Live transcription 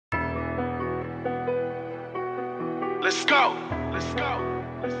Let's go. Let's go.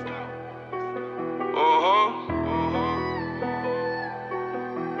 Let's go.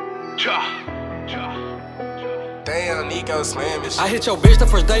 Damn, Nico slamming shit. I hit your bitch the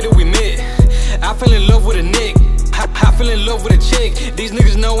first day that we met. I fell in love with a nick. I fell in love with a chick. These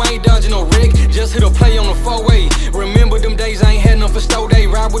niggas know I ain't dodging no wreck. Just hit a play on the 4-way. Remember them days I ain't had nothing for stow day.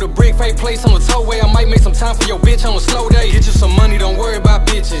 Ride with a brick, fake place on the tollway. I might make some time for your bitch on a slow day. Get you some money, don't worry about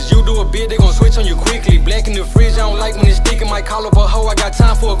bitches. You do a bit, they gon' switch on you quickly. Black in the fridge, I don't like when it's sticking. Might call up a hoe, I got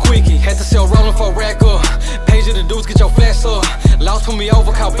time for a quickie. Had to sell rolling for a rack up. Page of the dudes, get your flash up. Lost put me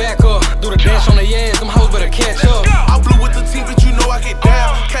over, call back up. Do the dash on their ass, them hoes better catch up. I blew with the team, but you know I get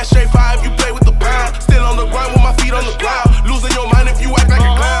down. Cash A5, you play with the pound. Still on the grind with my feet on the ground. Losing your mind if you act like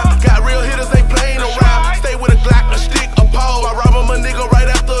a clown. Got real hitters, they playing around. Stay with a Glock, a stick, a pole. I rob him a nigga right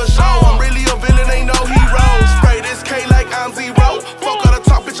after a show. I'm really a villain, ain't no hero. Spray this K like I'm zero. Fuck all the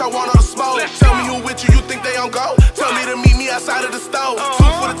talk, bitch, I want all the smoke. Tell me who with you, you think they on go? Tell me to meet me outside of the stove.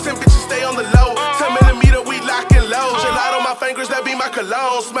 2 for the 10, bitches stay on the low. 10 millimeter, we lock and low. Gelato on my fingers, that be my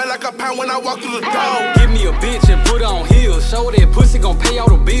cologne. Smell like a pound when I walk through the door. Give me a bitch and put her on heels. Show that pussy gon' pay all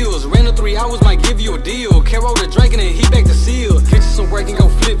the bills. Ran the 3 hours, might give you a deal. Carol the Drake and then he back to seal. Get you some work and go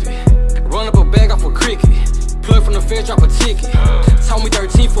flip it. Run up a bag off a cricket. Plug from the fair, drop a ticket. Told me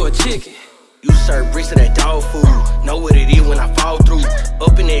 13 for a chicken. You serve bricks to that dog food. Know what it is when I fall through.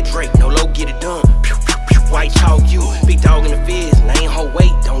 Up in that Drake, no low, get it done. Pew, pew, pew, white chalk you. Big dog in the fizz, and I ain't her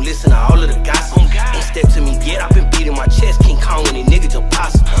weight. Don't listen to all of the gossip. Ain't step to me yet, I been beating my chest. King Kong and these niggas just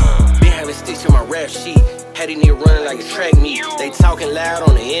possum. Been having sticks in my rap sheet. Had these niggas running like a track meet. They talking loud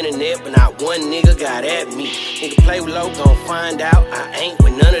on the internet, but not one nigga got at me. Nigga play with Lokk, gon' find out I ain't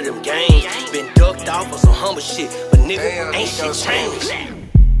with none of them games. Been ducked off of some humble shit, but nigga, ain't shit changed.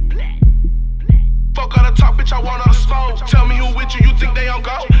 Fuck all the talk, bitch, I want all the smoke. Tell me who with you, you think they on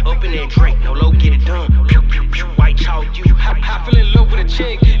go? Up in that Drake, no low, get it done. Pew, pew, pew, white chalk you. I fell in love with a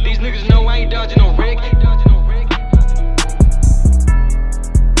chick.